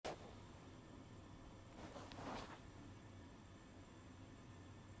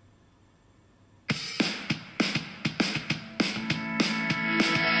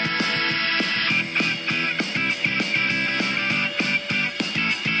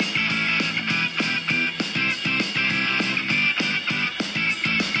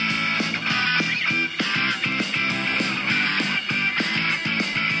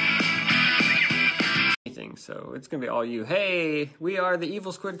going to be all you. Hey, we are the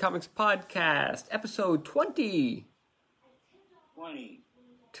Evil Squid Comics Podcast, episode 20. 20.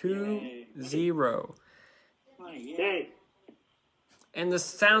 20. 20, yay. And the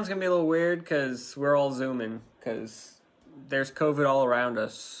sound's going to be a little weird because we're all zooming because there's COVID all around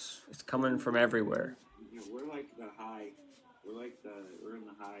us. It's coming from everywhere. Yeah, we're in the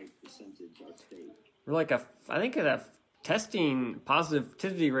high percentage of state. We're like I think the testing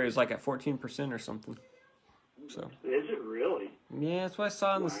positivity rate is like at 14% or something. So. Is it really? Yeah, that's what I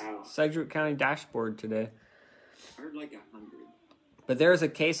saw on the Sedgwick County dashboard today. I heard like 100. But there was a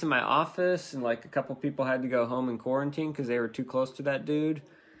case in my office, and like a couple people had to go home and quarantine because they were too close to that dude.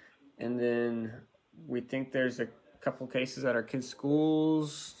 And then we think there's a couple cases at our kids'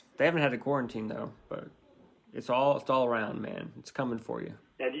 schools. They haven't had to quarantine though, but it's all around, man. It's coming for you.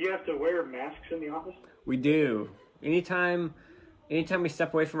 Now, do you have to wear masks in the office? We do. Anytime we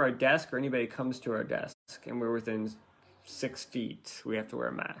step away from our desk or anybody comes to our desk and we're within 6 feet, we have to wear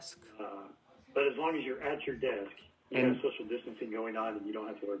a mask. But as long as you're at your desk, you have social distancing going on and you don't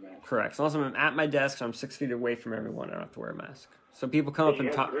have to wear a mask. Correct. So as long as I'm at my desk and I'm 6 feet away from everyone, I don't have to wear a mask. So people come up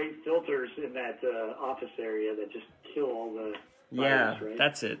and talk. Great filters in that office area that just kill all the virus, right?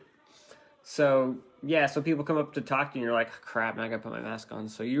 That's it. So, so people come up to talk to you and you're like, crap, now I got to put my mask on.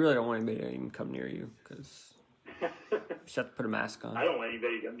 So you really don't want anybody to even come near you because you just have to put a mask on. I don't want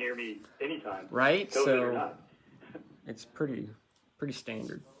anybody to come near me anytime. Right? COVID or not. It's pretty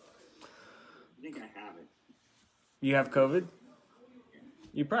standard. I think I have it. You have COVID?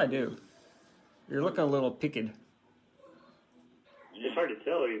 You probably do. You're looking a little picked. It's hard to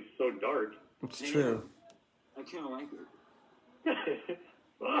tell. It's so dark. It's true. I kind of like it.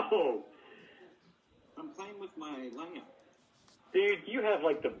 Whoa. I'm playing with my lamp. Dude, you have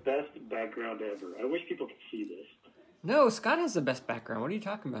like the best background ever. I wish people could see this. No, Scott has the best background. What are you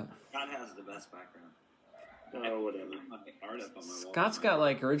talking about? Scott has the best background. Oh, whatever. Scott's got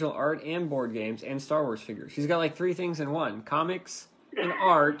like original art and board games and Star Wars figures. He's got like 3 things in one: comics and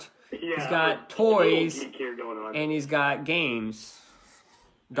art. Yeah, he's got toys going on. and he's got games.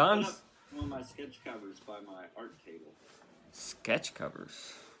 Don's one of my sketch covers by my art table. Sketch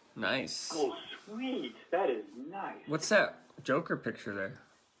covers, nice. Oh, sweet! That is nice. What's that Joker picture there?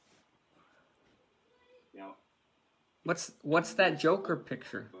 Yeah. What's that Joker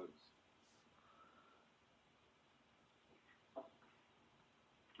picture?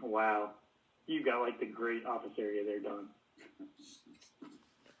 Wow. You got like the great office area there, Don.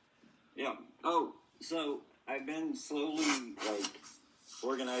 Yeah. Oh, so I've been slowly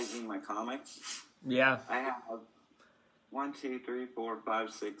organizing my comics. Yeah. I have 1, 2, 3, 4,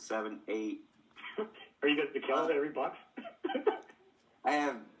 5, 6, 7, 8. Are you going to count every box? I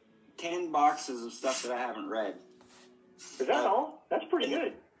have 10 boxes of stuff that I haven't read. Is that all? That's pretty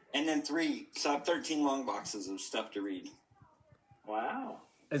good. And then 3, so I have 13 long boxes of stuff to read. Wow.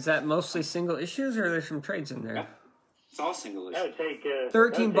 Is that mostly single issues, or are there some trades in there? Yeah. It's all single issues. That would take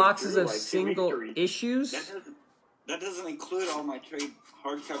 13 boxes of single issues? That doesn't include all my trade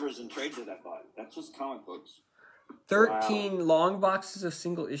hardcovers and trades that I bought. That's just comic books. 13 long boxes of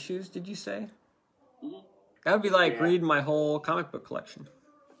single issues, did you say? Mm-hmm. That would be like reading my whole comic book collection.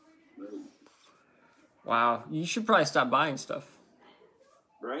 Right. Wow. You should probably stop buying stuff.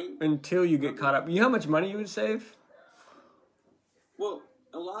 Right? Until you get caught up. You know how much money you would save? Well,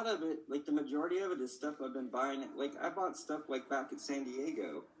 a lot of it, like the majority of it is stuff I've been buying. Like I bought stuff like back at San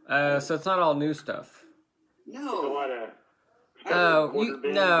Diego. So it's not all new stuff. No. A lot of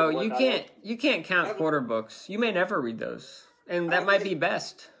you can't count quarter books. You may never read those. And that might be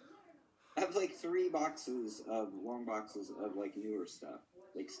best. I have like 3 boxes of long boxes of like newer stuff.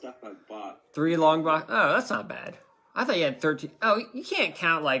 Like stuff I've bought. 3 long boxes? Oh, that's not bad. I thought you had 13. Oh, you can't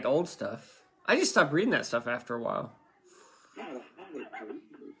count like old stuff. I just stopped reading that stuff after a while. Yeah,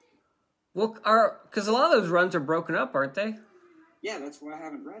 well, because a lot of those runs are broken up, aren't they? yeah, that's why I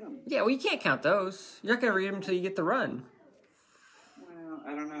haven't read them. Yeah, well, you can't count those. You're not going to read them until you get the run. Well,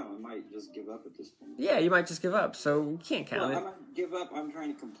 I don't know. I might just give up at this point. Yeah, you might just give up, so you can't count it. I might give up. I'm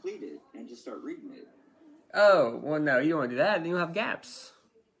trying to complete it and just start reading it. Oh, well, no, you don't want to do that. Then you'll have gaps.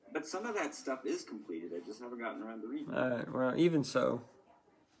 But some of that stuff is completed. I just haven't gotten around to reading it. Well, even so.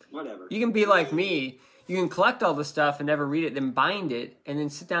 Whatever. You can be like me. You can collect all the stuff and never read it, then bind it, and then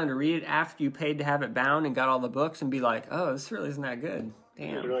sit down to read it after you paid to have it bound and got all the books and be like, oh, this really isn't that good.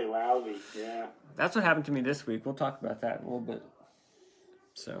 Damn. It's really lousy, yeah. That's what happened to me this week. We'll talk about that in a little bit.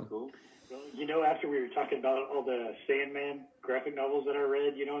 So. Cool. You know, after we were talking about all the Sandman graphic novels that I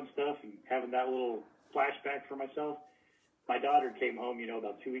read, and stuff, and having that little flashback for myself, my daughter came home,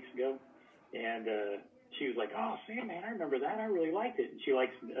 about 2 weeks ago, and she was like, oh, Sandman, I remember that. I really liked it. And she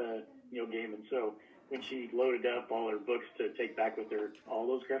likes, gaming. So when she loaded up all her books to take back with her. All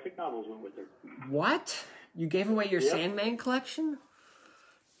those graphic novels went with her. What? You gave away your Yep. Sandman collection?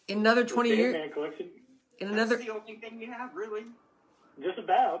 In another The 20 years? Sandman collection, In That's another the only thing you have, really. just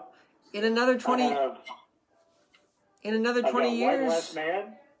about. in another 20 in another I've 20 got years? White Last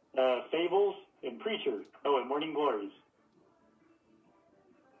Man, Fables, and Preacher. Oh, and Morning Glories.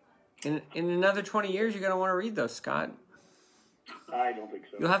 In another 20 years you're going to want to read those, Scott. I don't think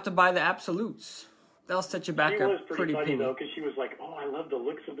so. You'll have to buy the absolutes. They'll set you back She a was pretty funny, penny. though, because she was like, oh, I love the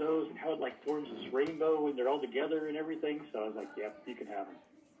looks of those and how it, like, forms this rainbow when they're all together and everything. So I was like, yep, you can have them.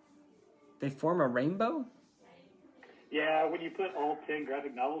 They form a rainbow? Yeah, when you put all 10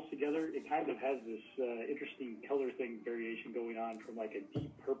 graphic novels together, it kind of has this interesting color thing variation going on from, like, a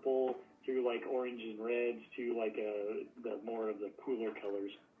deep purple to, like, orange and reds to, like, the more of the cooler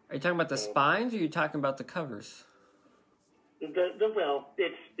colors. Are you talking about the spines or are you talking about the covers? Well,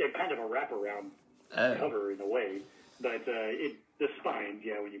 it's kind of a wraparound cover in a way, but the spines,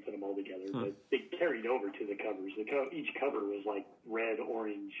 yeah, when you put them all together, but they carried over to the covers. Each cover was like red,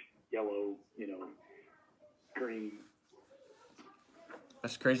 orange, yellow, green.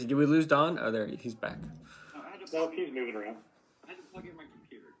 That's crazy. Did we lose Don? Oh, there he's back. No, he's moving around. I had to plug in my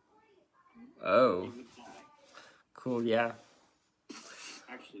computer. Oh, It would die. cool. Yeah.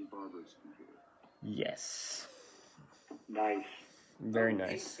 Actually, Barbara's computer. Yes. Nice. Very Hey,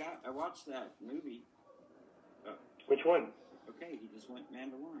 nice. Scott, I watched that movie. Which one? Okay, he just went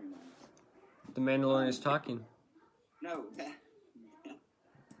Mandalorian on us. The Mandalorian is talking. No,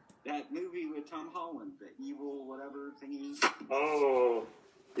 that movie with Tom Holland, the evil whatever thingy. Oh,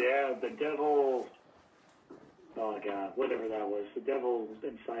 yeah, the devil. Oh, God, whatever that was. The devil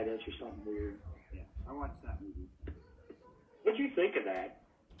inside us or something weird. Yeah, I watched that movie. What'd you think of that?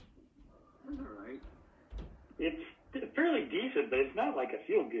 It was alright. It's fairly decent, but it's not like a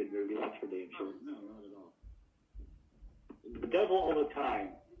feel-good movie, that's for damn sure. No, not at all. The devil all the time.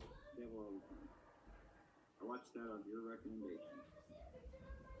 Devil all the time. I watched that on your recommendation.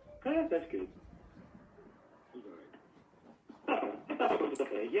 That's good. It was alright. Oh, I thought it was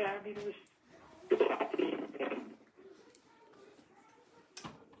okay. Yeah, I mean, it was...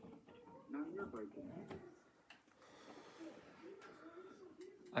 Now you're breaking.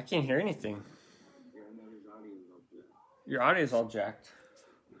 I can't hear anything. Yeah, I know his audio is up there. Your audio's all jacked.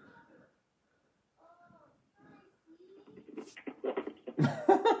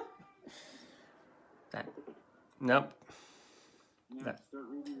 That. Nope. Now That- start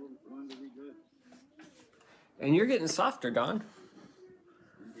reading one to read good. And you're getting softer, Don.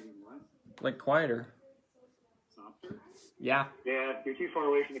 I'm getting what? Like quieter. Softer? Yeah. Yeah, you're too far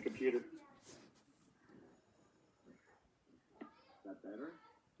away from the computer. Is that better?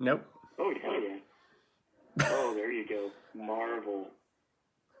 Nope. Oh, hell yeah. Oh, there you go. Marvel.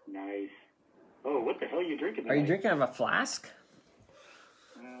 Nice. Oh, what the hell are you drinking Are you tonight? drinking out of a flask?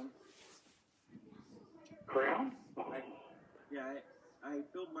 Crown? Oh, I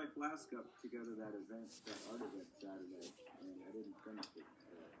filled my flask up to go to that event, that art event Saturday, and I didn't finish it.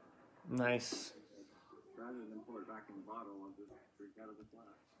 Nice. Rather than pour it back in the bottle, I'll just drink out of the flask.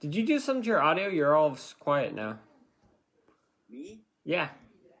 Did you do something to your audio? You're all quiet now. Me? Yeah.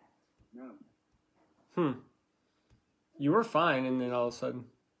 No. You were fine, and then all of a sudden.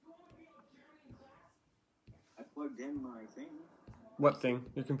 I plugged in my thing. What thing?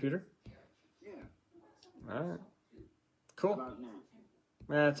 Your computer? Yeah. Alright. Cool. About now.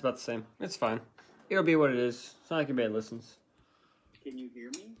 It's about the same. It's fine. It'll be what it is. It's not like anybody listens. Can you hear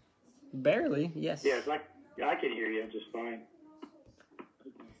me? Barely, yes. yeah, I can hear you just fine.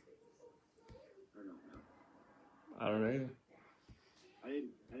 Okay. I don't know. I don't know either. I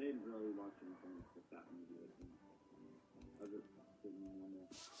didn't really watch anything with that movie with him. Other than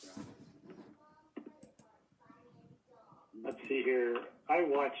Let's see here. I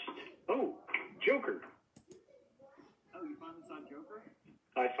watched... Oh, Joker. Oh, you finally saw Joker?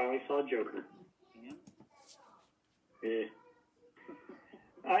 I finally saw Joker. And? Yeah.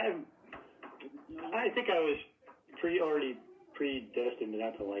 I think I was already predestined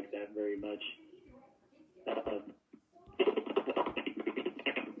not to like that very much.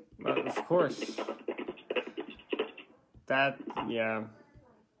 Well, of course. That, yeah.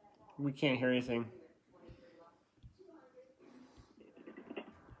 We can't hear anything.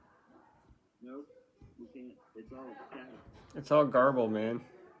 Nope. You can't. It's all cat. It's all garbled, man.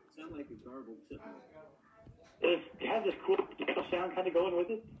 Sound like a garbled chipmunk. It has this cool sound kind of going with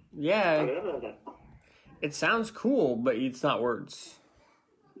it. Yeah, it sounds cool, but it's not words.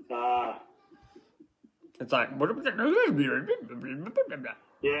 It's like...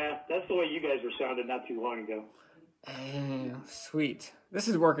 Yeah, that's the way you guys were sounding not too long ago. Sweet. This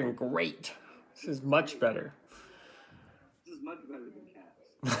is working great. This is much better. This is much better than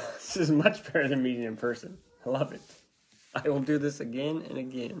cats. This is much better than meeting in person. I love it. I will do this again and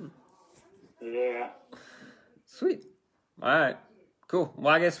again. Yeah. Sweet. All right. Cool.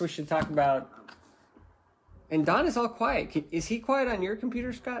 Well, I guess we should talk about... And Don is all quiet. Is he quiet on your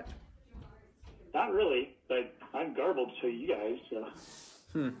computer, Scott? Not really, but I'm garbled to you guys,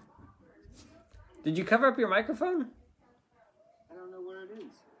 so... Did you cover up your microphone? I don't know where it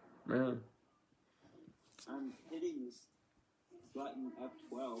is. Really? I'm hitting this button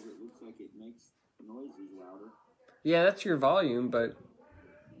F12. It looks like it makes noises louder. Yeah, that's your volume, but...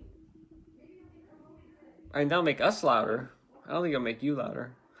 I mean, that'll make us louder. I don't think it'll make you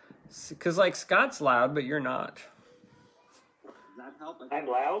louder. Because, like, Scott's loud, but you're not. Does that help? I'm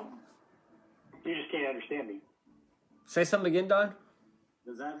loud? You just can't understand me. Say something again, Don?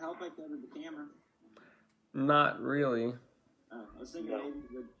 Does that help? I covered the camera. Not really. I was thinking maybe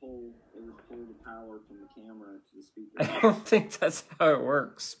it would pull the power from the camera to the speaker. I don't think that's how it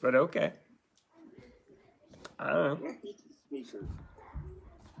works, but okay. I don't know. Where's the speaker?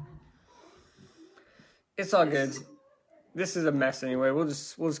 It's all good. This is a mess anyway. We'll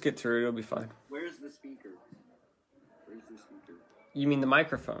just get through it. It'll be fine. Where's the speaker? Where's the speaker? You mean the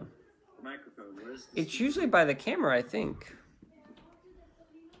microphone? The microphone. Where's the It's usually by the camera, I think.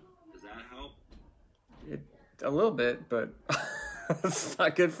 Does that help? A little bit, but it's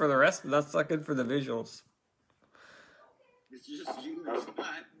not good for the rest. That's not good for the visuals. It's just you and Scott.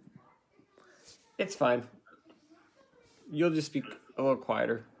 It's fine. You'll just be a little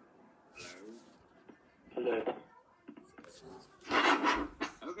quieter. Hello.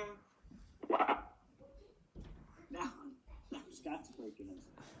 Okay. Now Scott's breaking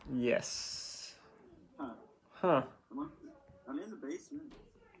us. Yes. Huh. Huh. I'm in the basement.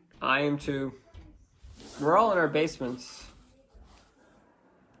 I am too. We're all in our basements.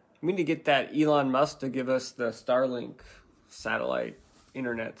 We need to get that Elon Musk to give us the Starlink satellite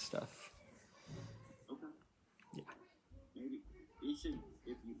internet stuff. Okay. Yeah. Maybe you should,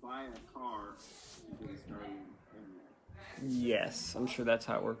 if you buy a car, you get a Starlink internet. Yes, I'm sure that's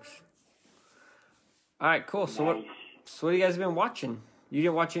how it works. All right, cool. So Nice. what have you guys been watching? You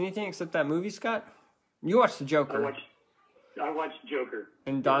didn't watch anything except that movie, Scott? You watched The Joker. I watched Joker.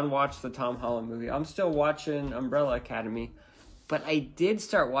 And Don watched the Tom Holland movie. I'm still watching Umbrella Academy. But I did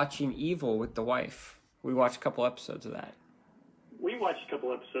start watching Evil with the wife. We watched a couple episodes of that. We watched a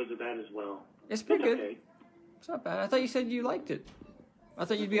couple episodes of that as well. It's pretty good. Okay. It's not bad. I thought you said you liked it. I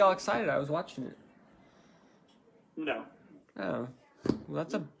thought you'd be all excited I was watching it. No. Oh. Well,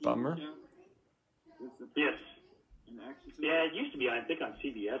 that's a bummer. Yes. An action Yeah, it used to be, I think, on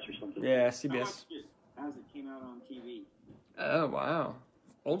CBS or something. Yeah, I CBS. watched it as it came out on TV. Oh, wow.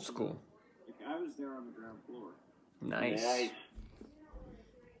 Old school. I was there on the ground floor. Nice.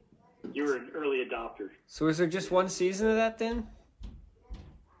 You were an early adopter. So is there just one season of that then?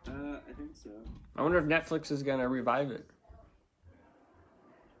 I think so. I wonder if Netflix is going to revive it.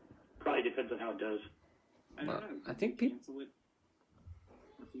 Probably depends on how it does. I don't Well, know. I think Did they cancel it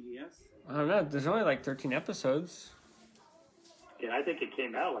for CBS? I don't know. There's only like 13 episodes. Yeah, I think it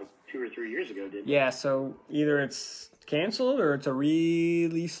came out like 2 or 3 years ago, didn't it? Yeah, so either it's canceled or it's a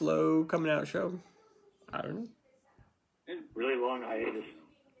really slow coming out show. I don't know. Really long hiatus.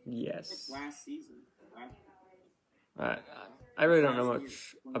 Yes. Last season. I really don't know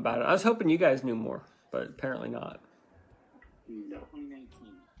much about it. I was hoping you guys knew more, but apparently not. No. 2019.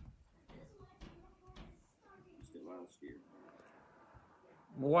 Just it last year.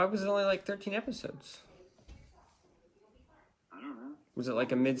 Well, why was it only like 13 episodes? I don't know. Was it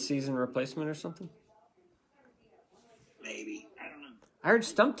like a mid-season replacement or something? Maybe. I don't know. I heard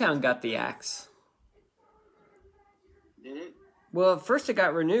Stumptown got the axe. Did it? Well, at first it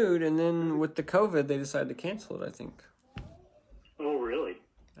got renewed, and then with the COVID, they decided to cancel it, I think. Oh, really?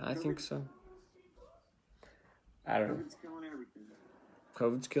 I think so. I don't know. COVID's killing everything.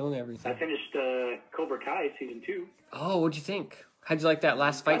 COVID's killing everything. I finished Cobra Kai season 2. Oh, what'd you think? How'd you like that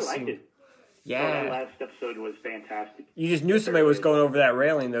last fight I liked scene? it. Oh, Yeah. that last episode was fantastic. You just knew somebody was going over that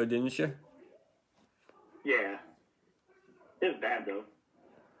railing, though, didn't you? Yeah. It was bad, though.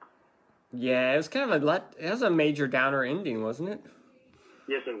 Yeah, it was kind of it was a major downer ending, wasn't it?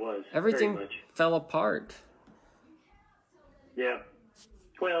 Yes, it was. Everything Very much. fell apart. Yeah.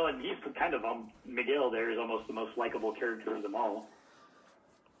 Well, and he's kind of, Miguel there is almost the most likable character of them all.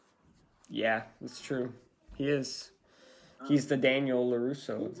 Yeah, that's true. He is. He's the Daniel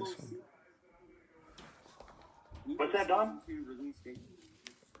LaRusso of this one. What's that, Don?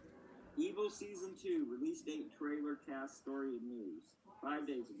 Evil Season 2 release date, trailer, cast, story, and news. 5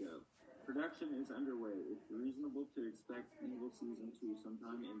 days ago. Production is underway. It's reasonable to expect Evil Season 2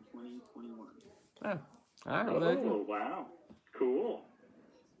 sometime in 2021. Oh, all right. Oh, wow. Cool.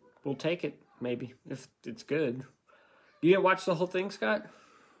 We'll take it, maybe, if it's good. You didn't watch the whole thing, Scott?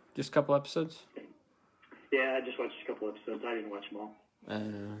 Just a couple episodes? Yeah, I just watched a couple episodes. I didn't watch them all.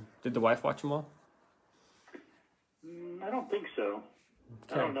 Did the wife watch them all? I don't think so.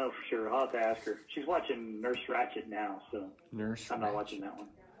 Okay. I don't know for sure. I'll have to ask her. She's watching Nurse Ratched now, so I'm not watching that one.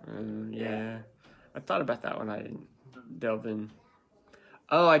 Yeah. I thought about that one. I didn't delve in.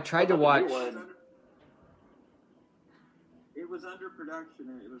 Oh, I tried to watch. It was under production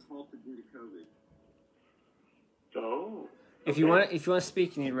and it was halted due to COVID. Oh. If you want to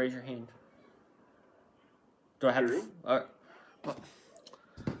speak, you need to raise your hand. Do I have to?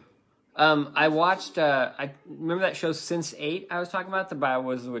 I watched. I remember that show Sense8 I was talking about. The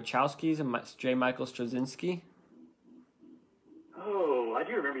was the Wachowskis and J. Michael Straczynski. Oh, I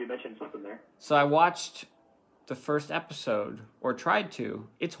do remember you mentioned something there. So I watched the first episode, or tried to.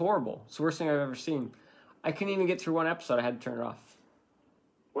 It's horrible. It's the worst thing I've ever seen. I couldn't even get through one episode. I had to turn it off.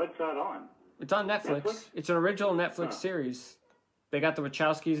 What's that on? It's on Netflix. It's an original Netflix series. They got the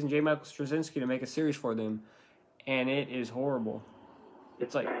Wachowskis and J. Michael Straczynski to make a series for them, and it is horrible.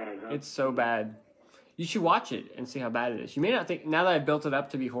 It's like bad, huh? It's so bad. You should watch it and see how bad it is. You may not think, now that I built it up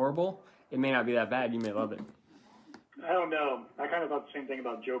to be horrible, it may not be that bad. You may love it. I don't know. I kind of thought the same thing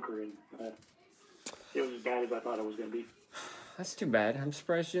about Joker, and it was as bad as I thought it was going to be. That's too bad. I'm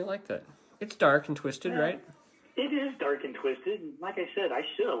surprised you didn't like that. It's dark and twisted, right? It is dark and twisted. And like I said, I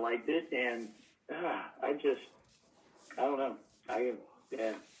should have liked it, and I don't know.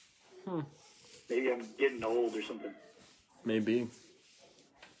 Maybe I'm getting old or something. Maybe.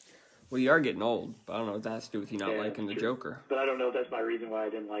 Well, you are getting old, but I don't know what that has to do with you not liking the Joker. But I don't know if that's my reason why I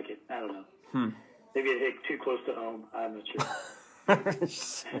didn't like it. I don't know. Maybe it hit too close to home. I'm not sure.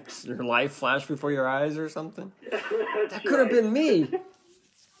 Your life flashed before your eyes or something? That could have been me.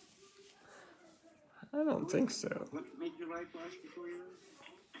 I don't think so. What made your life flash before your eyes?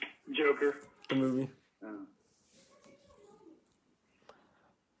 Joker. The movie.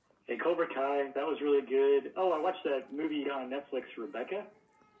 Hey, Cobra Kai, that was really good. Oh, I watched that movie on Netflix, Rebecca.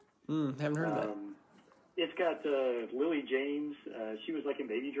 Haven't heard of that. It's got Lily James. She was like in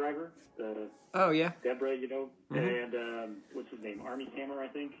Baby Driver. Oh, yeah. Deborah, you know. Mm-hmm. And what's his name? Armie Hammer, I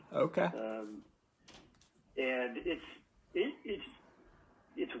think. Okay. And it's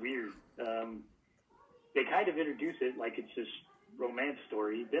weird. They kind of introduce it like it's this romance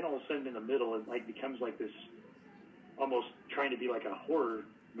story. Then all of a sudden in the middle, it like becomes like this, almost trying to be like a horror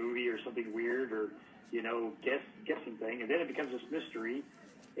movie or something weird, or guessing thing. And then it becomes this mystery.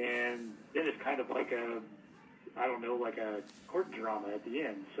 And then it's kind of like like a court drama at the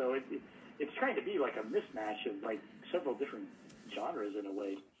end. So it's trying to be like a mismatch of like several different genres in a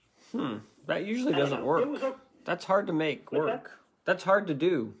way. That usually doesn't work. That's hard to make work. That's hard to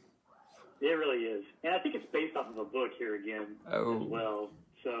do. It really is. And I think it's based off of a book here again as well.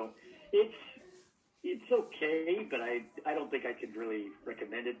 So it's okay, but I don't think I could really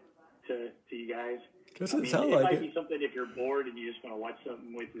recommend it to you guys. It might be something if you're bored and you just want to watch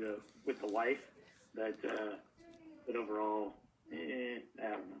something with the wife, but overall, I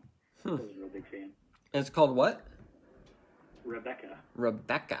don't know. I wasn't a real big fan. And it's called what? Rebecca.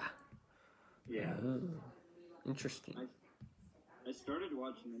 Yeah. Oh, interesting. I started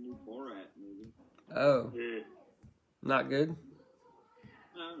watching the new Borat movie. Oh. Not good?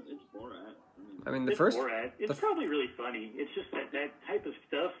 It's Borat. I mean, the it's first... Borat. It's probably really funny. It's just that type of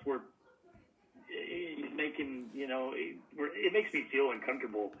stuff where making, it makes me feel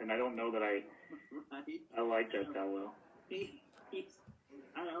uncomfortable, and I don't know that I like that well.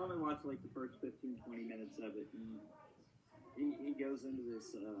 I only watched like the first 15, 20 minutes of it, and he goes into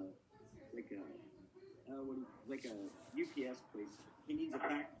this like a UPS place. He needs a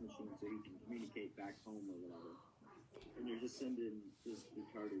fax machine so he can communicate back home or whatever. And they're just sending this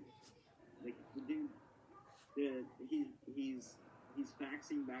retarded, like the dude, he's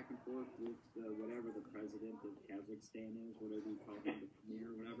faxing back and forth with whatever the president of Kazakhstan is, whatever you call him, the premier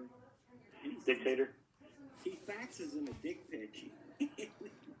or whatever. Dictator. He faxes him a dick pic,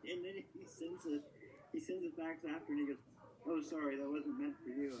 and then he sends a fax after, and he goes, "Oh, sorry, that wasn't meant for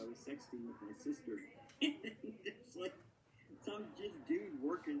you. I was sexting with my sister." It's like some just dude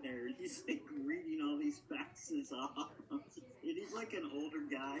working there. He's like reading all these faxes off, and he's like an older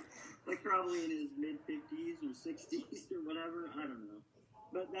guy, like probably in his mid-50s or 60s or whatever. I don't know,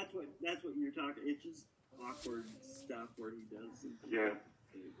 but that's what you're talking. It's just awkward stuff where he does.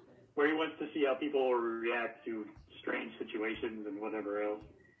 Where he wants to see how people react to strange situations and whatever else.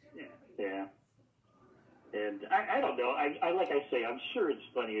 Yeah. And I don't know. I like I say, I'm sure it's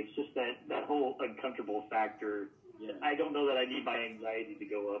funny. It's just that whole uncomfortable factor. Yeah. I don't know that I need my anxiety to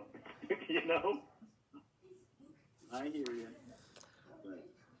go up. You know. I hear you. But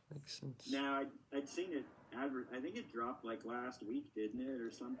Makes sense. now I'd seen it. I think it dropped like last week, didn't it, or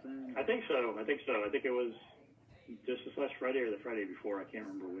something? I think so. I think it was just this last Friday or the Friday before. I can't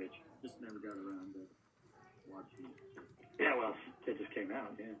remember which. Just never got around to watching it. Yeah, well, it just came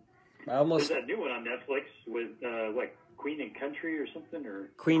out. Yeah. I almost There's that new one on Netflix with what, Queen and Country or something,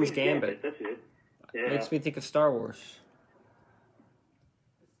 or Queen's Gambit. That's it. Yeah. Makes me think of Star Wars.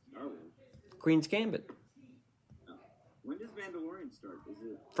 Star Wars. Queen's Gambit. Oh. When does Mandalorian start? Is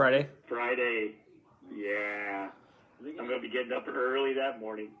it Friday. Friday. Yeah. I'm going to be getting up early that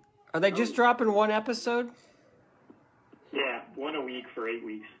morning. Are they just dropping one episode? Yeah, one a week for 8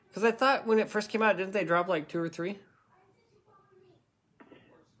 weeks. Because I thought when it first came out, didn't they drop like 2 or 3?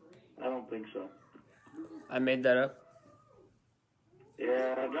 I don't think so. I made that up.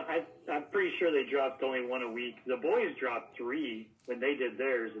 Yeah, I'm pretty sure they dropped only one a week. The boys dropped 3 when they did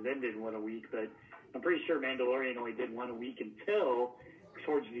theirs and then did one a week, but I'm pretty sure Mandalorian only did one a week until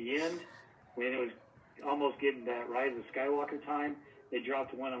towards the end when it was almost getting that Rise of Skywalker time. They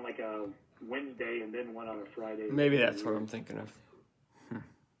dropped one on like a Wednesday and then one on a Friday. Maybe that's what I'm thinking of.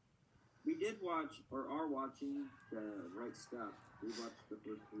 We did watch, or are watching, the Right Stuff. We watched the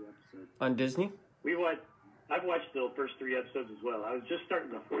first 3 episodes. On Disney? I've watched the first 3 episodes as well. I was just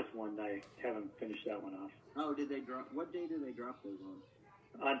starting the 4th one. I haven't finished that one off. Oh, did they drop? What day did they drop those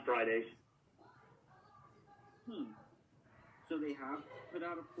on? On Fridays. So they have put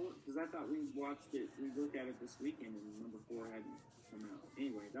out a 4? Because I thought we watched it. We looked at it this weekend, and number 4 hadn't come out.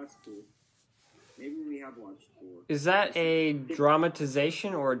 Anyway, that's cool. Maybe we have watched 4. Is that a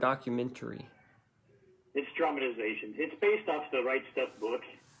dramatization or a documentary? It's dramatization. It's based off the Right Stuff book.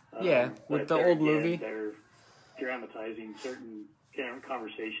 Yeah, with the old movie. They're dramatizing certain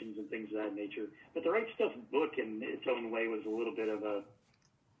conversations and things of that nature. But the Right Stuff book, in its own way, was a little bit of a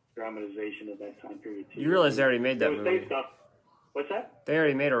dramatization of that time period, too. You realize they already made that movie. Based off, what's that? They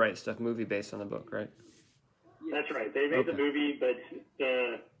already made a Right Stuff movie based on the book, right? That's right. They made the movie, but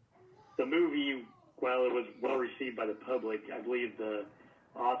the movie, while it was well received by the public, I believe the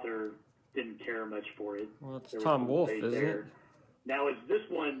author didn't care much for it. Well, it's Tom Wolfe, isn't it? Now, is this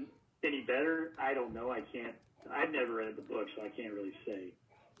one any better? I don't know. I've never read the book, so I can't really say.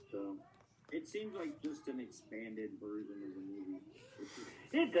 So it seems like just an expanded version of the movie.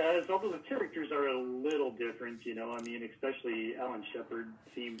 It does, although the characters are a little different, you know. I mean, especially Alan Shepard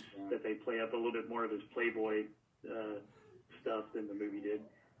seems that they play up a little bit more of his Playboy stuff than the movie did.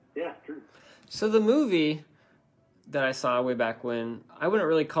 Yeah, true. So the movie that I saw way back when, I wouldn't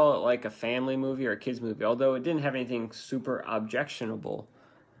really call it like a family movie or a kids movie, although it didn't have anything super objectionable.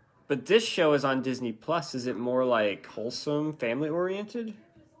 But this show is on Disney Plus. Is it more like wholesome, family oriented?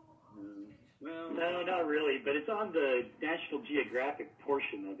 Well, no, not really. But it's on the National Geographic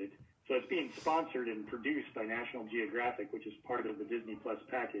portion of it, so it's being sponsored and produced by National Geographic, which is part of the Disney Plus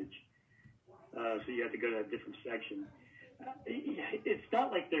package. So you have to go to a different section. It's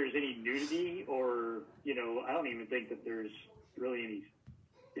not like there's any nudity or, you know, I don't even think that there's really any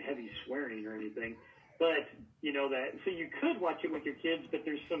heavy swearing or anything. But, you know, so you could watch it with your kids, but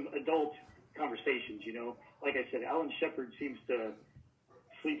there's some adult conversations, you know. Like I said, Alan Shepard seems to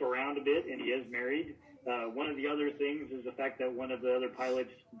sleep around a bit, and he is married. One of the other things is the fact that one of the other pilots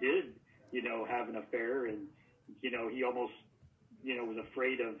did, you know, have an affair, and, you know, he almost, you know, was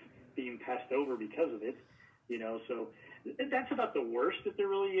afraid of being passed over because of it, you know, so that's about the worst that there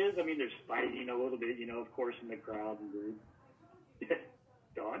really is. I mean, there's fighting a little bit, you know, of course, in the crowd and group.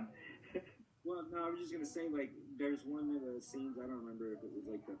 Don? Well, no, I was just going to say, like, there's one of the scenes, I don't remember if it was,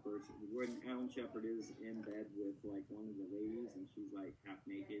 like, the first, when Alan Shepard is in bed with, like, one of the ladies, and she's, like, half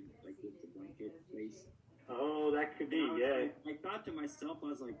naked, like, with the blanket face. Oh, that could be, yeah. I thought to myself, I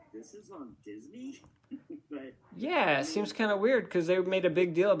was like, this is on Disney? But yeah, it seems kind of weird, because they made a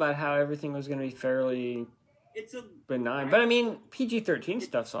big deal about how everything was going to be fairly benign. But, I mean, PG-13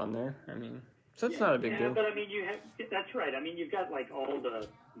 stuff's on there. I mean, so it's not a big deal. Yeah, but, I mean, that's right. I mean, you've got, like, all the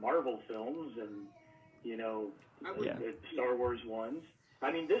Marvel films and, you know, the Star Wars ones.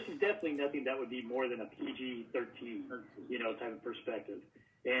 I mean, this is definitely nothing that would be more than a PG-13, you know, type of perspective.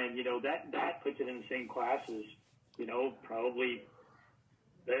 And, you know, that puts it in the same class as, you know, probably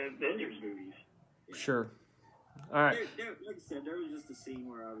the Avengers movies. Sure. All right. Like I said, there was just a scene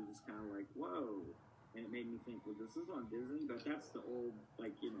where I was just kind of like, whoa. And it made me think, well, this is on Disney, but that's the old,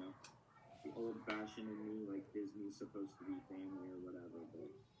 like, you know, the old-fashioned in me, like Disney's supposed to be family or whatever.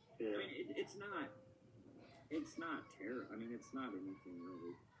 But yeah. I mean, it's not terrible. I mean, it's not anything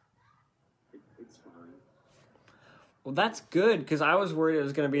really. It's fine. Well, that's good because I was worried it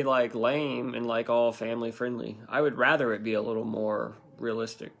was going to be like lame and like all family friendly. I would rather it be a little more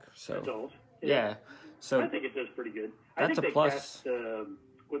realistic. So Adult. yeah. So I think it does pretty good. That's I think a they plus. cast,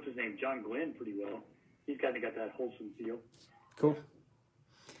 what's his name, John Glenn, pretty well. He's kind of got that wholesome feel. Cool.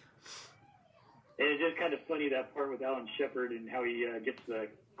 And it's just kind of funny, that part with Alan Shepard and how he gets the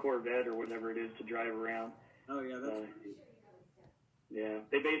Corvette or whatever it is to drive around. Oh yeah, that's yeah.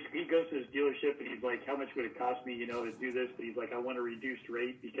 They basically, he goes to his dealership and he's like, how much would it cost me, to do this? But he's like, I want a reduced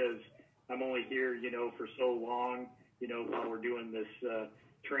rate because I'm only here, for so long, while we're doing this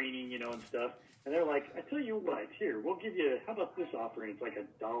training, and stuff. And they're like, I tell you what, here, we'll give you, how about this offering? It's like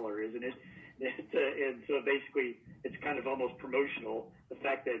 $1, isn't it? And so basically, it's kind of almost promotional, the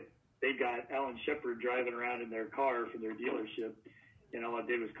fact that they got Alan Shepard driving around in their car from their dealership, and all it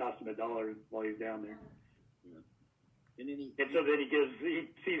did was cost him $1 while he's down there. And so then he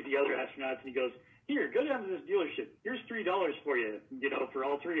sees the other astronauts and he goes, here, go down to this dealership. Here's $3 for you, for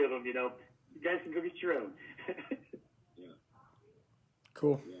all three of them, you guys can go get your own. Yeah.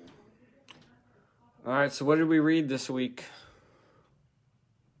 Cool. Yeah. All right, so what did we read this week?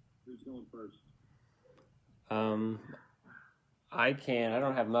 Who's going first? I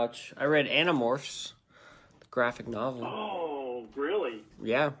don't have much. I read Animorphs, the graphic novel. Oh, really?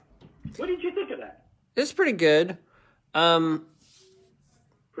 Yeah. What did you think of that? It's pretty good.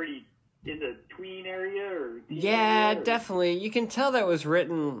 Pretty in the tween area or Yeah, area, or? definitely. You can tell that was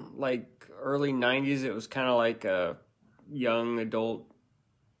written like early 90s. It was kind of like a young adult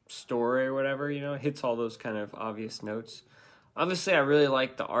story or whatever, It hits all those kind of obvious notes. Obviously, I really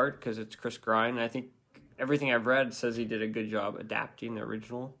like the art because it's Chris Grine. I think everything I've read says he did a good job adapting the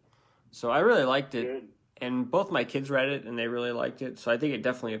original. So I really liked it. Good. And both my kids read it and they really liked it. So I think it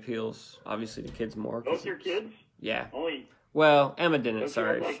definitely appeals, obviously, to kids more. Both your kids? Yeah. Only. Well, Emma didn't, Okay,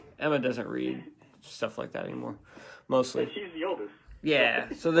 sorry. like- Emma doesn't read stuff like that anymore. Mostly. But she's the oldest.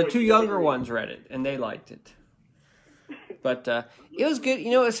 Yeah, so the two younger ones read it, and they liked it. But it was good.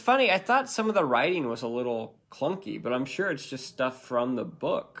 It's funny. I thought some of the writing was a little clunky, but I'm sure it's just stuff from the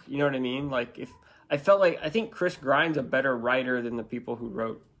book. You know what I mean? Like, I think Chris Grine's a better writer than the people who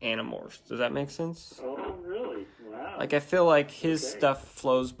wrote Animorphs. Does that make sense? Oh, really? Wow. Like, I feel like his stuff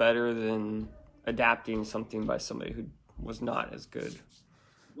flows better than adapting something by somebody who was not as good.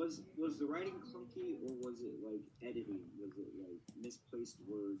 Was the writing clunky, or was it like editing? Was it like misplaced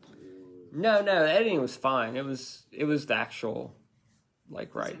words, or No, the editing was fine. It was the actual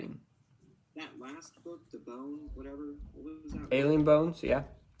like writing. that last book, The Bone, whatever? What was that? Alien Bones, yeah.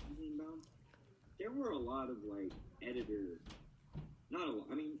 Alien Bone? There were a lot of like not a lot.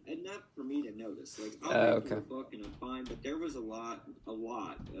 I mean, enough for me to notice. Like I'll read through the book and I'm fine, but there was a lot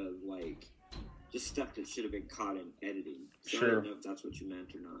of like just stuff that should have been caught in editing. So Sure. I don't know if that's what you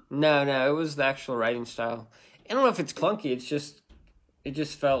meant or not. No, it was the actual writing style. I don't know if it's clunky. It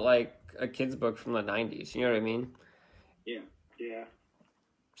just felt like a kid's book from the 90s. You know what I mean? Yeah. Yeah.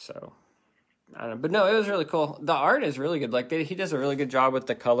 So, I don't know. But no, it was really cool. The art is really good. Like, he does a really good job with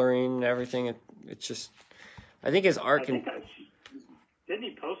the coloring and everything. It's just, I think his art can... Didn't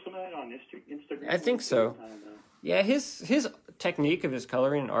he post some of that on Instagram? I think so. Yeah, his technique of his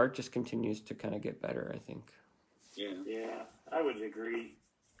coloring and art just continues to kind of get better, I think. Yeah. Yeah, I would agree.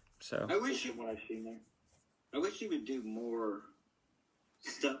 So I wish From what I've seen there. I wish he would do more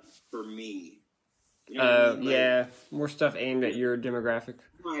stuff for me. You know what I mean? Like, yeah, more stuff aimed at your demographic.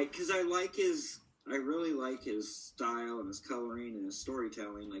 right, because I really like his style and his coloring and his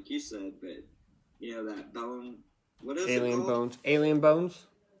storytelling, like you said. But that bone, what is it called? Alien Bones.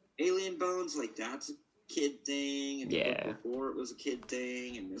 Alien Bones, like that's a kid thing, and the Yeah. book before it was a kid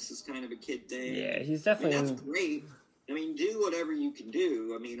thing, and this is kind of a kid thing. Yeah, he's I mean, definitely. that's great. I mean, do whatever you can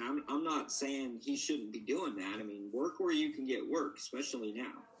do. I mean, I'm not saying he shouldn't be doing that. I mean, work where you can get work, especially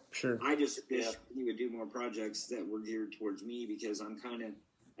now. Sure. I just wish he would do more projects that were geared towards me, because I'm kind of,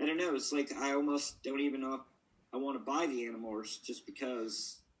 I don't know, it's like I almost don't even know if I want to buy the Animorphs, just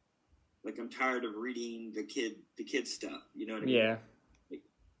because, like, I'm tired of reading the kid stuff. You know what I mean? Yeah.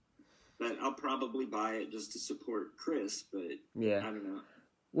 But I'll probably buy it just to support Chris. But Yeah. I don't know.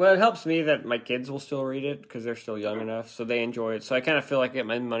 Well, it helps me that my kids will still read it because they're still young enough, so they enjoy it. So I kind of feel like I get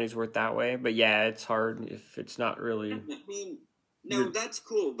my money's worth that way. But yeah, it's hard if it's not really. I mean, no, that's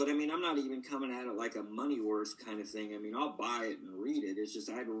cool, but I mean, I'm not even coming at it like a money worth kind of thing. I mean, I'll buy it and read it. It's just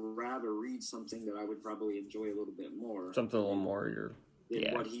I'd rather read something that I would probably enjoy a little bit more. Something a little more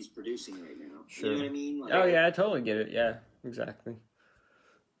than what he's producing right now. Sure. You know what I mean? Like, Oh yeah, I totally get it. Yeah, exactly.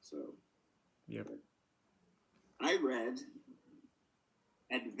 So. Yep. I read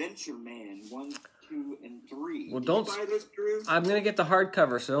Adventure Man 1, 2, and 3. Well, Did don't you buy this, Drew? I'm gonna get the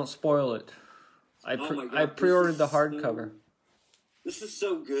hardcover, so don't spoil it. I pre-ordered the hardcover. This is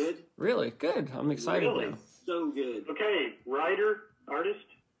so good. Really good. I'm excited now. So good. Okay, writer, artist.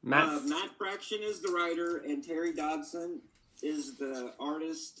 Matt Fraction is the writer, and Terry Dodson is the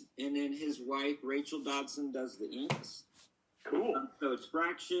artist, and then his wife Rachel Dodson does the inks. Cool. So it's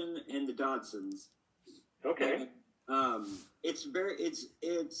Fraction and the Dodsons. Okay. And, it's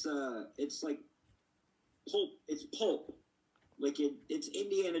like pulp. It's pulp. Like it's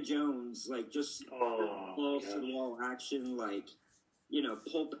Indiana Jones, like just balls to the wall action, like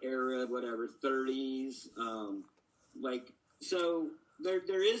pulp era, whatever, 30s. Like so,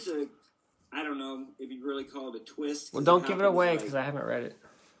 there is a, I don't know if you really call it a twist. Well, don't give it away because I haven't read it.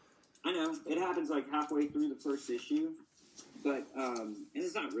 I know it happens like halfway through the first issue, but and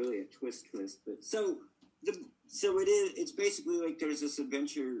it's not really a twist, but it's basically like there's this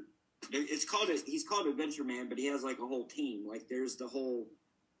adventure. He's called Adventure Man, but he has like a whole team. Like there's the whole,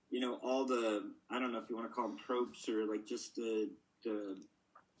 all the, I don't know if you want to call them tropes or like just the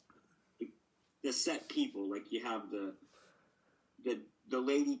set people. Like you have the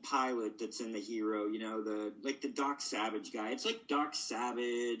lady pilot that's in the hero, the Doc Savage guy. It's like Doc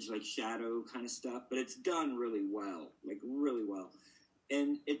Savage, like Shadow kind of stuff, but it's done really well, like really well.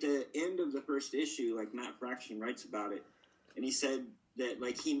 And at the end of the first issue, like Matt Fraction writes about it, and he said that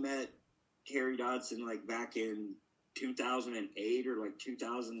like he met Terry Dodson like back in 2008 or like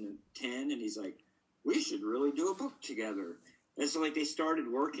 2010, and he's like, we should really do a book together. And so like they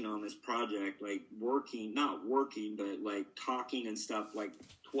started working on this project, like not working, but like talking and stuff like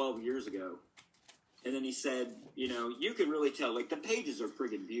 12 years ago. And then he said, you can really tell, like the pages are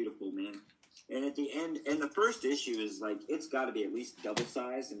friggin' beautiful, man. And at the end, and the first issue is like, it's got to be at least double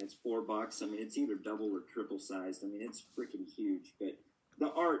sized, and it's $4. I mean, it's either double or triple sized. I mean, it's freaking huge, but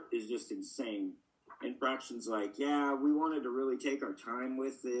the art is just insane. And Fraction's like, yeah, we wanted to really take our time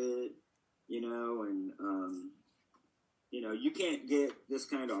with it, and, you can't get this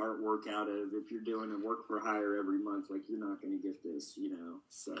kind of artwork out of if you're doing a work for hire every month. Like, you're not going to get this,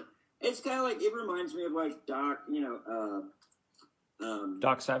 So it's kind of like, it reminds me of like Doc,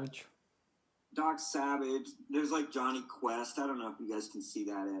 Doc Savage. Doc Savage. There's like Johnny Quest. I don't know if you guys can see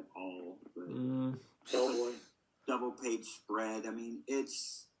that at all, but double page spread. I mean,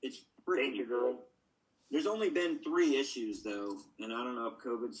 it's pretty Danger Girl. There's only been 3 issues though, and I don't know if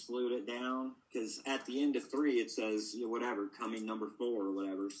COVID slowed it down because at the end of 3 it says whatever coming number 4 or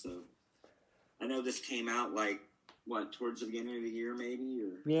whatever. So I know this came out like towards the beginning of the year maybe,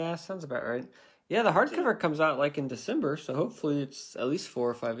 or yeah, sounds about right. Yeah, the hardcover comes out like in December, so hopefully it's at least 4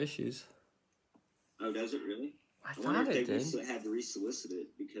 or 5 issues. Oh, does it really? I thought it did. They had to resolicit it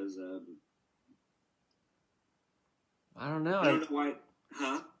because I don't know. I don't know why.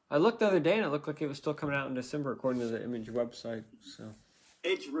 Huh? I looked the other day and it looked like it was still coming out in December according to the Image website. So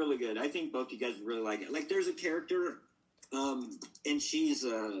it's really good. I think both you guys really like it. Like there's a character, and she's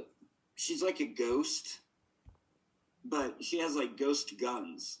like a ghost, but she has like ghost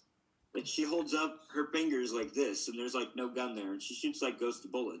guns. Like she holds up her fingers like this, and there's like no gun there, and she shoots like ghost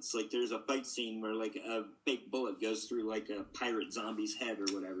bullets. Like there's a fight scene where like a fake bullet goes through like a pirate zombie's head or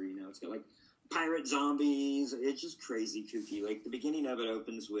whatever. It's got like pirate zombies. It's just crazy kooky. Like the beginning of it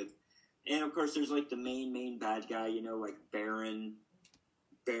opens with, and of course there's like the main bad guy. Like Baron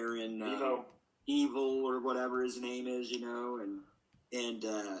Evil or whatever his name is. And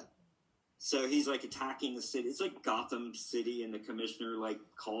so he's like attacking the city. It's like Gotham City, and the commissioner like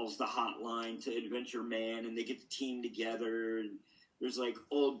calls the hotline to Adventure Man, and they get the team together. And there's like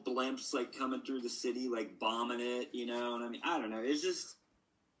old blimps like coming through the city, like bombing it, And I mean, I don't know. It's just,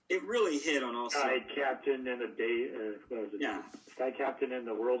 it really hit on all sides. Sky Captain and what was it? Yeah. Sky Captain and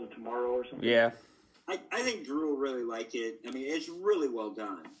the World of Tomorrow or something. Yeah. I think Drew will really like it. I mean, it's really well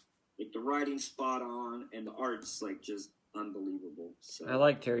done. Like the writing's spot on, and the art's like just unbelievable. So I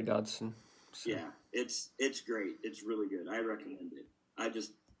like Terry Dodson. So. Yeah, it's great. It's really good. I recommend it. I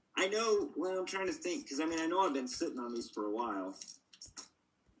know when I'm trying to think, because I mean, I know I've been sitting on these for a while.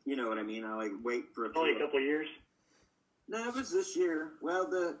 You know what I mean? I like wait for only a couple of years. No, it was this year. Well,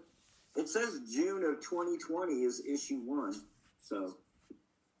 it says June of 2020 is issue 1. So.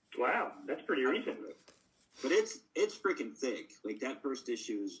 Wow, that's pretty recent. But it's freaking thick. Like that first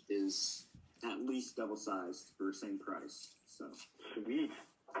issue is at least double sized for the same price. So. Sweet.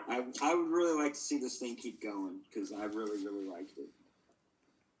 I would really like to see this thing keep going because I really, really liked it.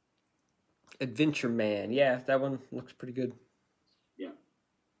 Adventure Man. Yeah, that one looks pretty good. Yeah.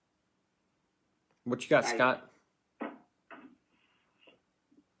 What you got, Scott?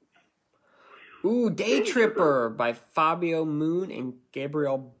 Ooh, Day Tripper by Fabio Moon and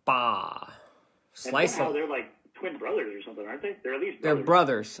Gabriel Ba. And somehow they're like twin brothers or something, aren't they? They're at least brothers. They're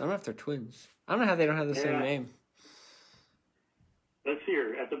brothers. I don't know if they're twins. I don't know how they don't have the same name. Let's see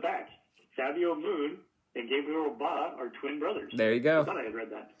here. At the back, Savio Moon and Gabriel Ba are twin brothers. There you go. I thought I had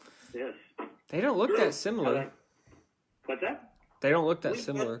read that. Yes. They don't look that similar. What's that? They don't look that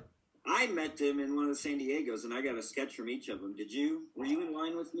similar. I met them in one of the San Diegos, and I got a sketch from each of them. Did you? Were you in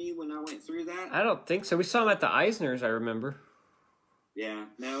line with me when I went through that? I don't think so. We saw them at the Eisners, I remember. Yeah.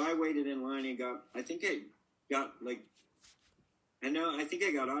 No, I waited in line and I think I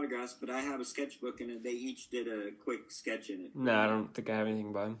got autographs, but I have a sketchbook, and they each did a quick sketch in it. No, I don't think I have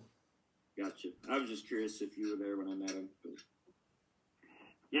anything by them. Gotcha. I was just curious if you were there when I met them. But...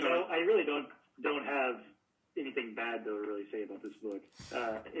 I really don't have anything bad to really say about this book.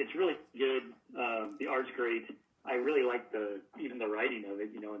 It's really good. The art's great. I really like even the writing of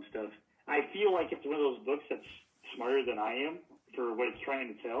it, and stuff. I feel like it's one of those books that's smarter than I am for what it's trying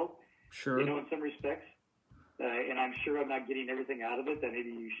to tell. Sure. In some respects. And I'm sure I'm not getting everything out of it that maybe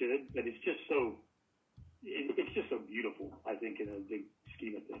you should, but it's just so beautiful, I think, in a big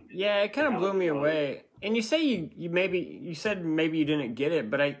scheme of things. Yeah, it kind of blew me away. And you say you said maybe you didn't get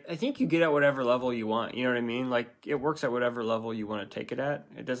it, but I think you get at whatever level you want. You know what I mean? Like, it works at whatever level you want to take it at.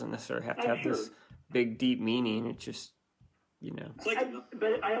 It doesn't necessarily have to have this big, deep meaning. It's just,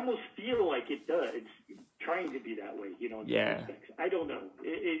 but I almost feel like it does. It's trying to be that way, Yeah. I don't know.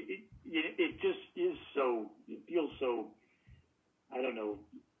 It just is so. It feels so. I don't know.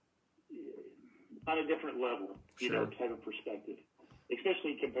 On a different level, type of perspective,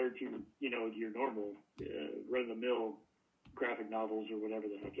 especially compared to your normal run-of-the-mill graphic novels or whatever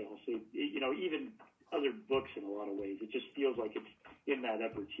the heck else. Even other books in a lot of ways, it just feels like it's in that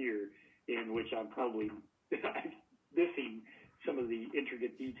upper tier in which I'm probably missing some of the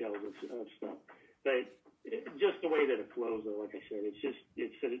intricate details of stuff. But just the way that it flows, though, like I said, it's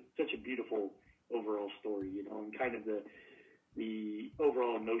such a beautiful overall story, and kind of the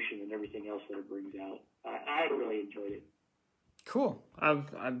overall emotion and everything else that it brings out. I really enjoyed it. Cool. I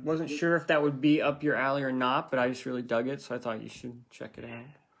wasn't sure if that would be up your alley or not, but I just really dug it, so I thought you should check it out.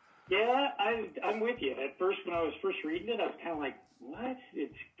 Yeah, I'm with you. At first, when I was first reading it, I was kind of like, what?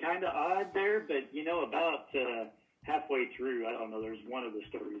 It's kind of odd there, but, about halfway through, I don't know, there's one of the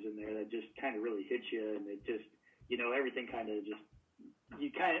stories in there that just kind of really hits you, and it just, everything kind of just,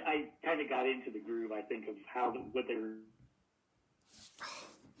 I kind of got into the groove, I think, of what they were.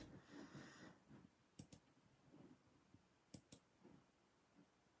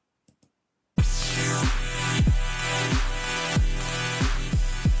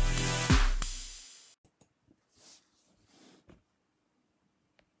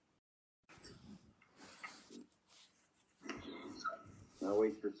 I'll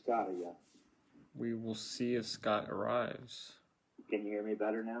wait for Scott again. We will see if Scott arrives. Can you hear me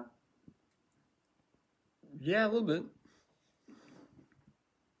better now? Yeah, a little bit.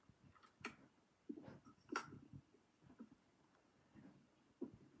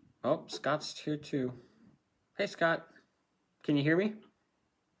 Oh, Scott's here too. Hey, Scott. Can you hear me?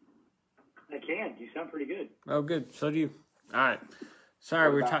 I can. You sound pretty good. Oh, good. So do you. All right.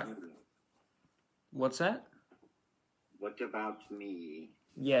 Sorry, we're talking. What's that? What about me?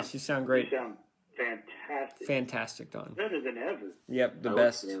 Yes, you sound great. You sound fantastic. Fantastic, Don. Better than ever. Yep, the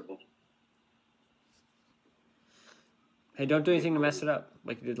best. Hey, don't do anything to mess it up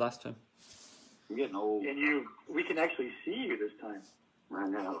like you did last time. I'm getting old. And we can actually see you this time. I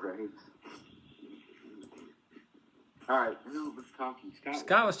know, right? All right, who was talking?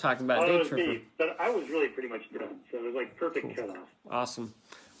 Scott was talking about Day Tripper. Me, but I was really pretty much done, so it was like perfect cutoff. Awesome.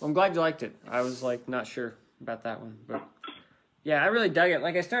 Well, I'm glad you liked it. I was not sure about that one, but yeah, I really dug it.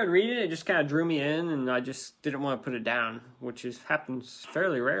 Like, I started reading it, it just kind of drew me in, and I just didn't want to put it down, which happens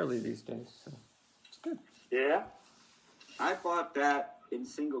fairly rarely these days. So it's good. Yeah. I bought that in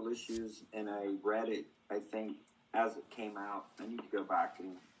single issues, and I read it, I think, as it came out. I need to go back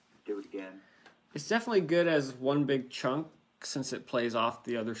and do it again. It's definitely good as one big chunk, since it plays off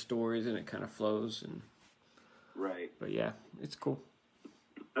the other stories and it kind of flows. Right. But yeah, it's cool.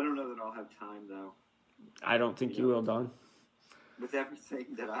 I don't know that I'll have time, though. I don't think you will, Don. With everything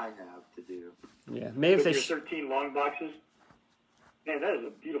that I have to do. Yeah, maybe With your 13 long boxes. Man, that is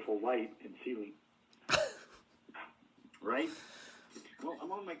a beautiful light and ceiling. Right? Well,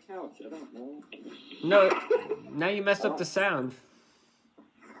 I'm on my couch. I don't know. No, now you messed up the sound.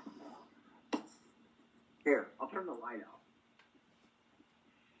 Here, I'll turn the light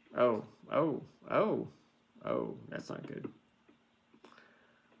out. Oh, that's not good.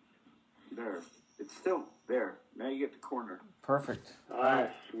 There. It's still there. Now you get the corner. Perfect. Ah,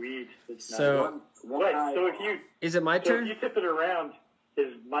 sweet. That's so, nice. So is it my turn? If you tip it around,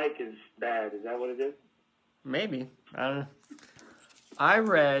 his mic is bad. Is that what it is? Maybe. I don't know. I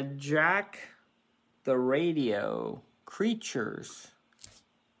read Jack the Radio, Creatures.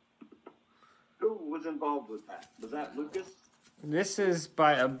 Who was involved with that? Was that Lucas? This is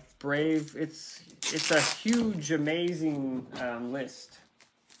by a brave. It's a huge, amazing list.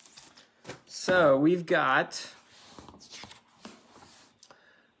 So we've got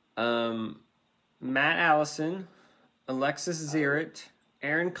Matt Allison, Alexis Zierett,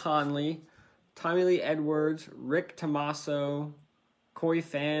 Aaron Conley, Tommy Lee Edwards, Rick Tomaso, Coy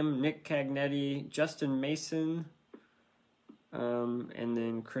Pham, Nick Cagnetti, Justin Mason, and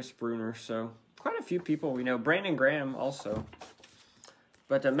then Chris Bruner. So quite a few people we know. Brandon Graham also.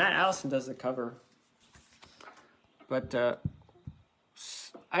 But Matt Allison does the cover. But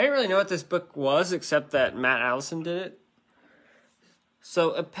I didn't really know what this book was, except that Matt Allison did it.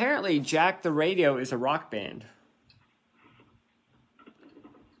 So apparently Jack the Radio is a rock band.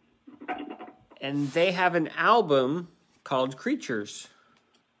 And they have an album called Creatures.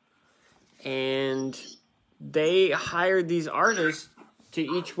 And they hired these artists to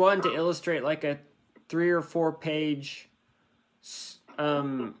each one to illustrate like a 3 or 4 page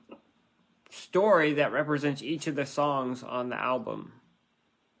story that represents each of the songs on the album.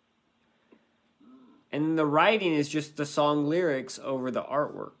 And the writing is just the song lyrics over the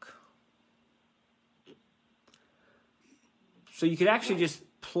artwork. So you could actually just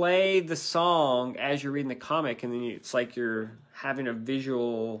play the song as you're reading the comic, and then it's like you're having a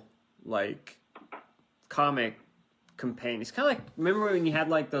visual, like, comic companion. It's kind of like, remember when you had,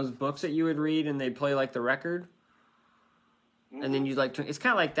 like, those books that you would read and they'd play, like, the record? And then you like, it's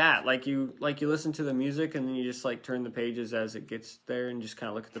kind of like that. Like you listen to the music and then you just, like, turn the pages as it gets there and just kind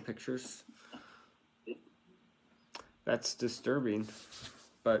of look at the pictures. That's disturbing,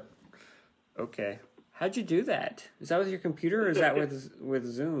 but okay. How'd you do that? Is that with your computer, or is that with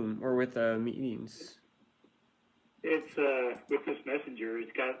Zoom or with meetings? It's with this messenger.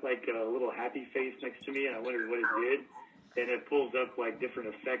 It's got like a little happy face next to me, and I wondered what it did. And it pulls up like different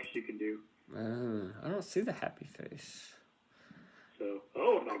effects you can do. I don't see the happy face. So,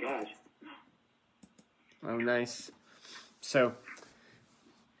 oh my gosh. Oh, nice. So,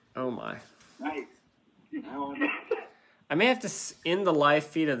 oh my. Nice. I may have to end the live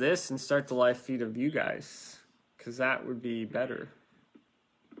feed of this and start the live feed of you guys, because that would be better.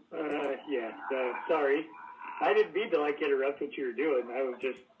 Yeah. Sorry, I didn't mean to like interrupt what you were doing. I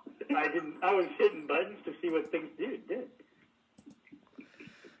was hitting buttons to see what things did.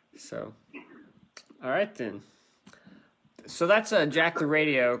 So, all right then. So that's Jack the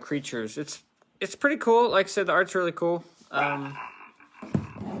Radio, Creatures. It's pretty cool. Like I said, the art's really cool.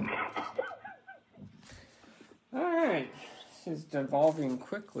 All right, this is devolving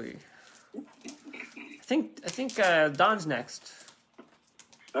quickly. I think Don's next.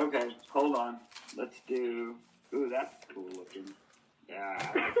 Okay, hold on. Let's do. Ooh, that's cool looking.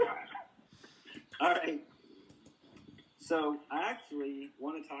 Yeah. All right. So I actually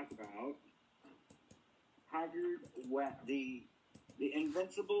want to talk about Haggard West, the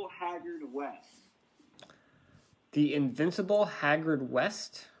Invincible Haggard West. The Invincible Haggard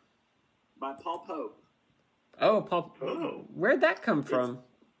West? By Paul Pope. Oh, Paul. Oh. Where'd that come from?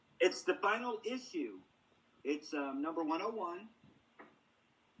 It's the final issue. It's number 101.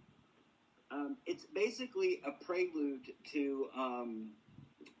 It's basically a prelude to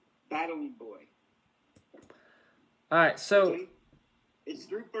Battling Boy. All right, so it's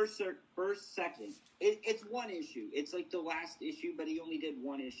through first second. It's one issue. It's like the last issue, but he only did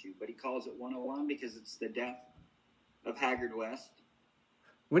one issue. But he calls it 101 because it's the death of Haggard West.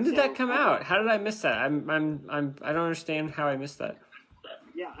 When did that come out? How did I miss that? I don't understand how I missed that.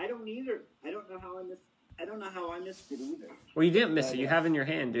 Yeah, I don't either. I don't know how I missed it either. Well, you didn't miss it. You have it in your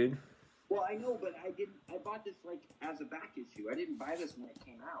hand, dude. Well, I know, but I didn't. I bought this like as a back issue. I didn't buy this when it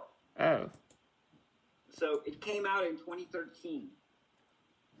came out. Oh. So it came out in 2013,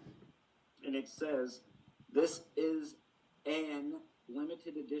 and it says this is an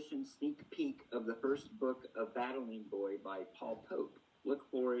limited edition sneak peek of the first book of Battling Boy by Paul Pope. Look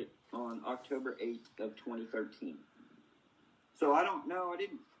for it on October 8th of 2013. So I don't know. I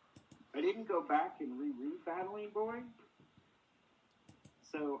didn't go back and reread Battling Boy.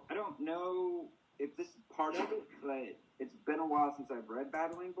 So I don't know if this is part of it, but it's been a while since I've read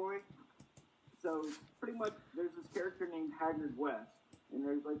Battling Boy. So pretty much there's this character named Haggard West, and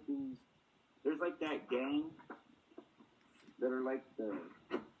there's like that gang that are like the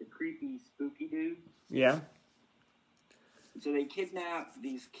creepy, spooky dudes. Yeah. So they kidnap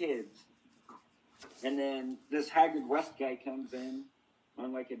these kids, and then this Haggard West guy comes in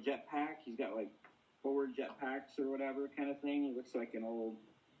on like a jetpack. He's got like forward jetpacks or whatever kind of thing. He looks like an old,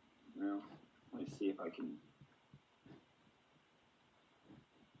 let me see if I can.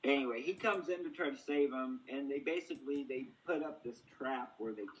 Anyway, he comes in to try to save him, and they put up this trap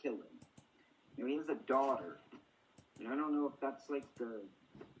where they kill him. And he has a daughter, and I don't know if that's like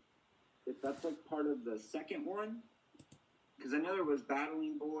part of the second one, because I know there was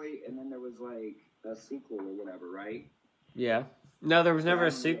Battling Boy, and then there was like a sequel or whatever, right? Yeah. No, there was never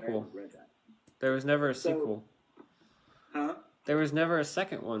a sequel. There was never a sequel. Huh? There was never a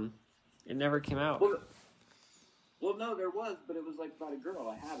second one. It never came out. Well, no, there was, but it was like about a girl.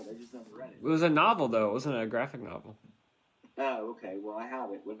 I have it. I just never read it. It was a novel, though. It wasn't a graphic novel. Oh, okay. Well, I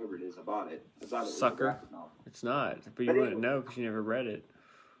have it. Whatever it is, I bought it. I thought it was Sucker. a graphic novel. It's not, but you wouldn't know because you never read it.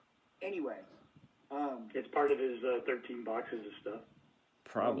 Anyway. It's part of his 13 boxes of stuff.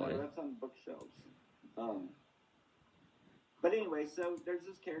 Probably. No, that's on bookshelves. But anyway, so there's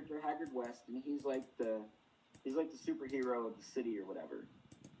this character, Haggard West, and he's like the superhero of the city or whatever.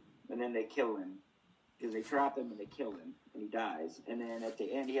 And then they kill him. Because they trap him and they kill him. And he dies. And then at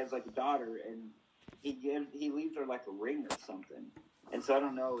the end, he has like a daughter, and he leaves her like a ring or something. And so I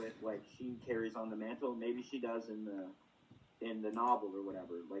don't know if like she carries on the mantle. Maybe she does in the novel or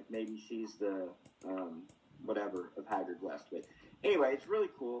whatever. Like maybe she's the whatever of Haggard West. But anyway, it's really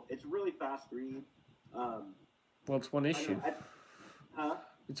cool. It's a really fast read. Well, it's one issue. Huh?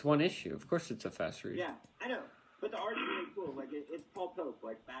 It's one issue. Of course, it's a fast read. Yeah, I know. But the art's really cool. Like it's Paul Pope,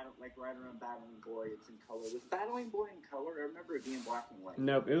 like right around Battling Boy. It's in color. Was Battling Boy in color? I remember it being black and white.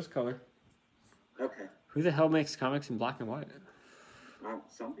 Nope, it was color. Okay. Who the hell makes comics in black and white?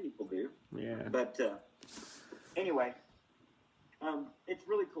 Some people do. Yeah. But anyway, it's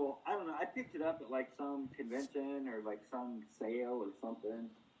really cool. I don't know. I picked it up at like some convention or like some sale or something.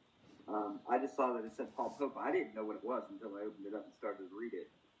 I just saw that it said Paul Pope. I didn't know what it was until I opened it up and started to read it.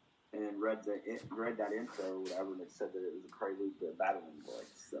 And then read that intro or whatever, and it said that it was a prelude to Battling Boy.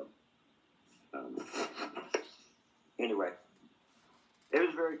 So, anyway, it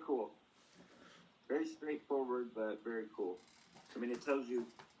was very cool. Very straightforward, but very cool. I mean, it tells you.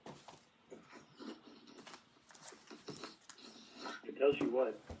 It tells you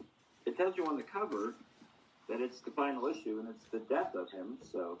what? It tells you on the cover that it's the final issue and it's the death of him.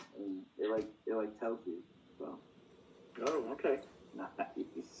 So, and it tells you. So. Oh, okay. Nice.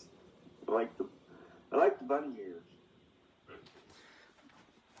 I like the bunny ears.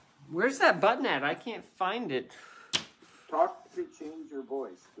 Where's that button at? I can't find it. Talk to change your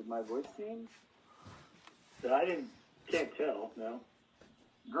voice. Did my voice change? Can't tell. No.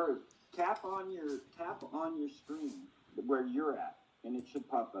 Group, tap on your screen where you're at, and it should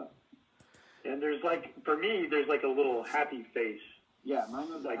pop up. And there's like, for me, there's like a little happy face. Yeah,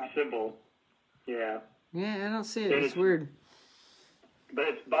 mine was like symbol. Yeah. Yeah, I don't see it. It's weird. But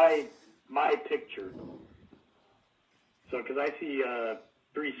it's by my picture. So, because I see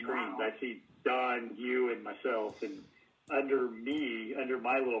 3 screens. Wow. I see Don, you, and myself. And under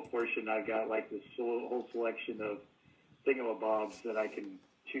my little portion, I've got like this whole selection of thingamabobs that I can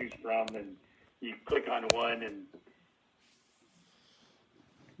choose from. And you click on one and...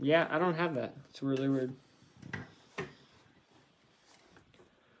 Yeah, I don't have that. It's really weird.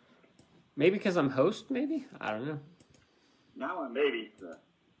 Maybe because I'm host, maybe? I don't know. Now I'm maybe.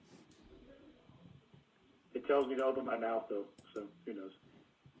 It tells me to open my mouth, though, so who knows.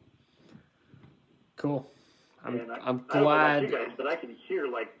 Cool. I'm glad. I don't know about you guys, but I can hear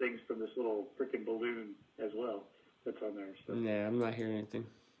like things from this little freaking balloon as well that's on there. So. Yeah, I'm not hearing anything.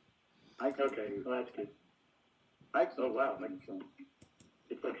 Okay, well, that's good. Oh, wow.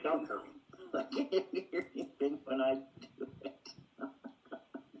 It's like soundproof. I can't hear anything when I do it.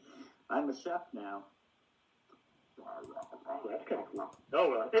 I'm a chef now. Oh, that's kind of cool.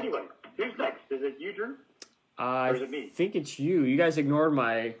 Oh, anyway, who's next? Is it you, Drew? Or is it me? I think it's you. You guys ignored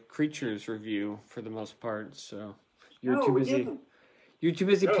my Creatures review for the most part, so you're too busy. You're too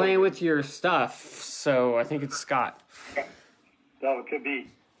busy playing with your stuff, so I think it's Scott. Oh, it could be.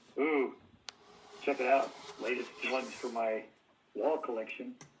 Ooh, check it out. Latest ones for my wall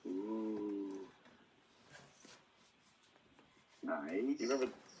collection. Ooh, nice. Do you remember?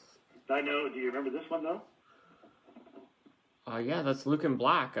 I know. Do you remember this one though? Yeah, that's Luke in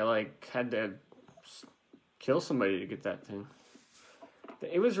Black. I had to kill somebody to get that thing.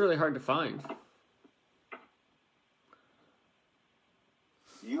 It was really hard to find.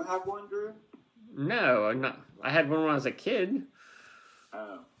 You have one, Drew? No, I'm not. I had one when I was a kid.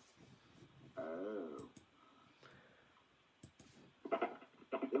 Oh.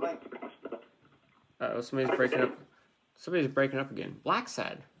 Uh-oh, somebody's breaking up. Somebody's breaking up again.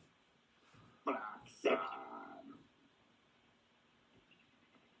 Blacksad.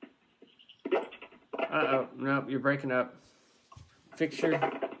 Uh-oh, nope, you're breaking up. Fix your...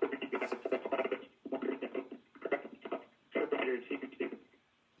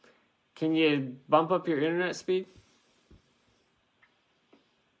 Can you bump up your internet speed?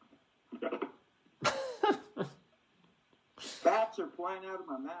 Bats are flying out of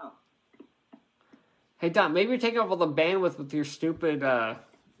my mouth. Hey, Don, maybe you're taking up all the bandwidth with your stupid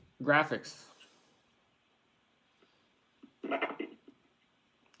graphics.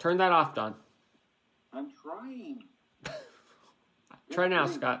 Turn that off, Don. I'm trying. Try now,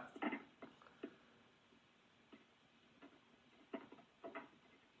 Scott.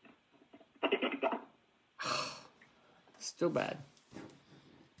 Still bad.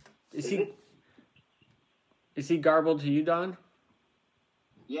 Is he garbled to you, Don?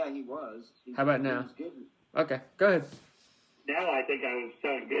 Yeah, he was. How about now? Okay, go ahead. Now I think I was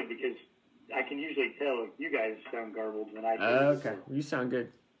sounding good because I can usually tell if you guys sound garbled when I do. Okay, you sound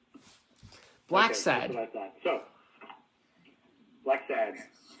good. Black Sad. That's what I thought. So, Black Sad.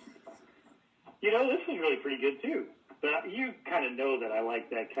 You know, this is really pretty good too. But you kind of know that I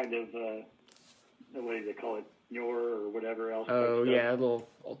like that kind of, what do they call it, noir or whatever else. Oh, yeah, little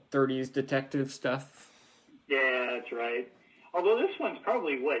old 30s detective stuff. Yeah, that's right. Although this one's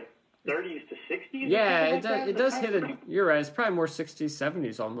probably, what, 30s to 60s? Yeah, it does hit a... You're right, it's probably more 60s,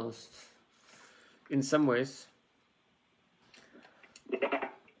 70s almost. In some ways.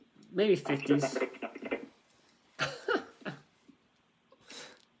 Maybe 50s.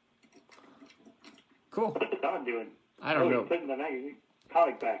 Cool. What's Don doing? I don't know. He's putting the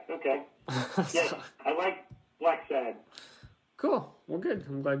comic back. Okay. Yes, I like Black Sad. Cool. Well, good.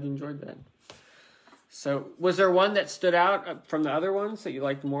 I'm glad you enjoyed that. So, was there one that stood out from the other ones that you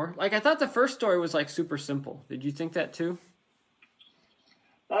liked more? Like, I thought the first story was, like, super simple. Did you think that, too?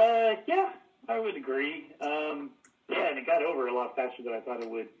 Yeah, I would agree. Yeah, and it got over a lot faster than I thought it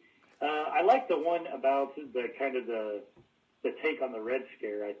would. I like the one about the kind of the take on the Red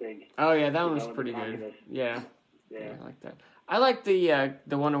Scare, I think. Oh, yeah, that one was pretty good. Yeah. Yeah, I like that. I like the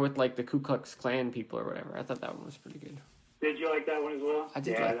one with, like, the Ku Klux Klan people or whatever. I thought that one was pretty good. Did you like that one as well? I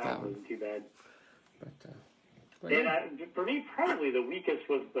did like that one. Wasn't too bad. But and for me, probably the weakest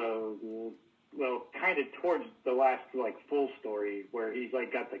was kind of towards the last, like, full story where he's,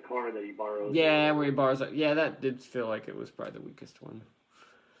 like, got the car that he borrows. Yeah, where he borrows it. Yeah, that did feel like it was probably the weakest one.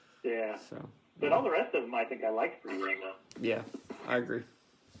 Yeah. So. But all the rest of them, I think I liked pretty well. Yeah, I agree.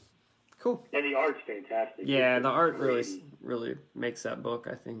 Cool. And the art's fantastic. Yeah, the art really makes that book,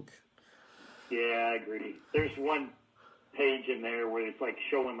 I think. Yeah, I agree. There's one page in there where it's like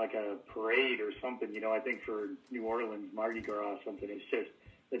showing like a parade or something, you know, I think for New Orleans, Mardi Gras or something. It's just,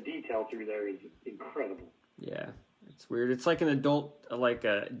 the detail through there is incredible. Yeah, it's weird. It's like an adult, like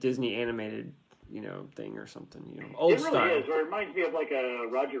a Disney animated, you know, thing or something, you know, old style. It really is, or it reminds me of like a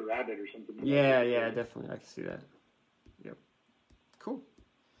Roger Rabbit or something. Yeah, definitely. I can see that. Yep. Cool.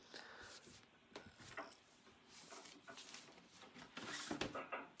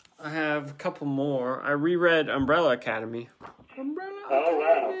 I have a couple more. I reread Umbrella Academy. Oh,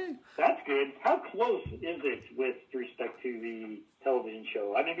 wow. That's good. How close is it with respect to the television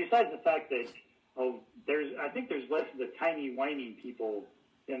show? I mean, besides the fact that, I think there's less of the timey-wimey people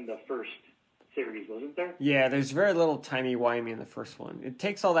in the first series, wasn't there? Yeah, there's very little timey-wimey in the first one. It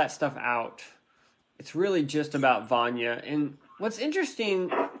takes all that stuff out. It's really just about Vanya. And what's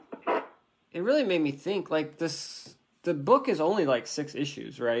interesting, it really made me think, like, the book is only like 6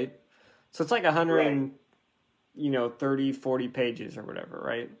 issues, right? So it's like 30, 40 pages or whatever,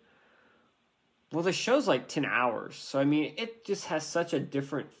 right? Well, the show's like 10 hours. So, I mean, it just has such a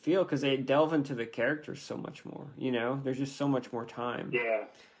different feel because they delve into the characters so much more, you know? There's just so much more time. Yeah.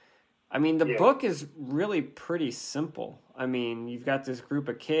 I mean, the book is really pretty simple. I mean, you've got this group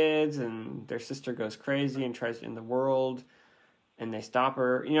of kids and their sister goes crazy and tries to end the world and they stop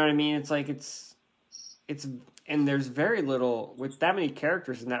her. You know what I mean? It's like, and there's very little, with that many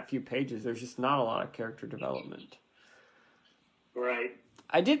characters in that few pages, there's just not a lot of character development. Right.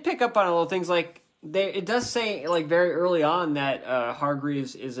 I did pick up on little things like, it does say, like, very early on that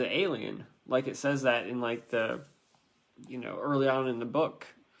Hargreaves is an alien. Like, it says that in, like, early on in the book.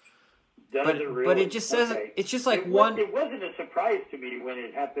 But it just says, it's just like one... It wasn't a surprise to me when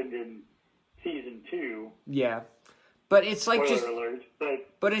it happened in season 2. Yeah. But it's like Spoiler alert,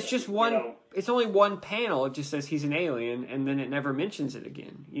 but it's just one... You know, it's only one panel. It just says he's an alien, and then it never mentions it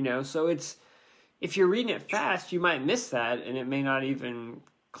again. You know, so it's... If you're reading it fast, you might miss that, and it may not even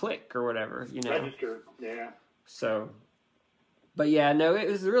click or whatever, you know. Register, yeah. So... But yeah, no, it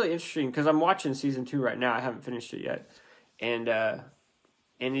was really interesting, because I'm watching season 2 right now. I haven't finished it yet. And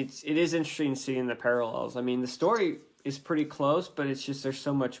it is interesting seeing the parallels. I mean, the story is pretty close, but it's just there's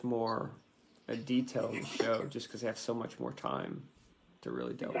so much more detail in the show just because they have so much more time to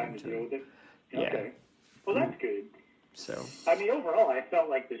really delve into it. Okay. Well, that's good. So I mean, overall, I felt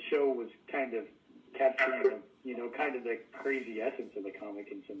like the show was kind of capturing, kind of the crazy essence of the comic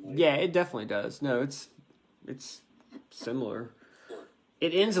in some ways. Yeah, it definitely does. No, it's similar.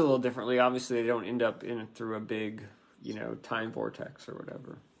 It ends a little differently. Obviously, they don't end up through a big, time vortex or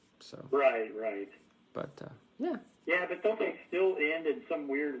whatever. So Right. But yeah. Yeah, but don't they still end in some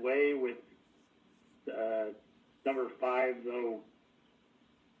weird way with number 5 though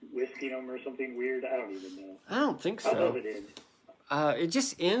whisking them or something weird? I don't even know. I don't think so. How does it end? It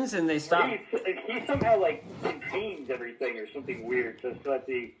just ends and they stop. He somehow contains everything or something weird, so that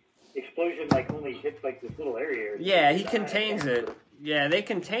the explosion only hits this little area. Yeah, he contains it. Yeah, they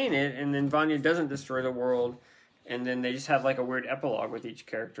contain it, and then Vanya doesn't destroy the world, and then they just have a weird epilogue with each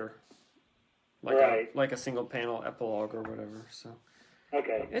character, like a single panel epilogue or whatever. So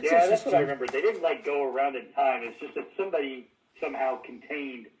okay, that's what I remember. They didn't go around in time. It's just that somebody somehow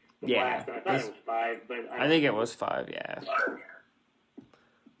contained the blast. I thought it was 5, but I think it was 5. Yeah.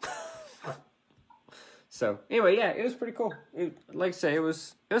 So anyway, yeah, it was pretty cool. Like I say, it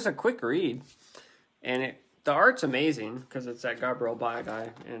was a quick read, and the art's amazing because it's that Gabriel Baya guy,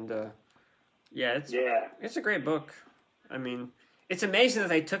 and it's a great book. I mean, it's amazing that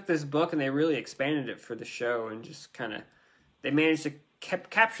they took this book and they really expanded it for the show, and just they managed to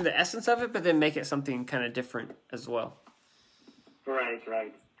capture the essence of it, but then make it something kind of different as well. Right.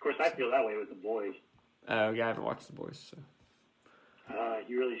 Of course, I feel that way with The Boys. Oh yeah, I haven't watched The Boys, so.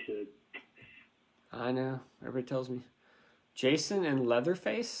 You really should. I know. Everybody tells me. Jason and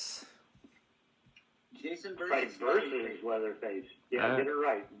Leatherface? Jason versus Leatherface. Yeah, get it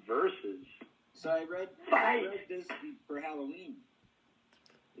right. Versus. So I read this for Halloween.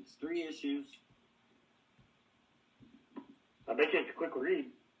 It's 3 issues. I bet you it's a quick read.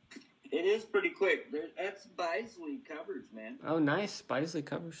 It is pretty quick. That's Bisley covers, man. Oh, nice. Bisley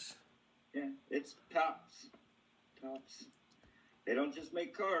covers. Yeah, it's tops. They don't just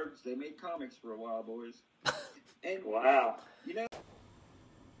make cards; they make comics for a while, boys. And wow,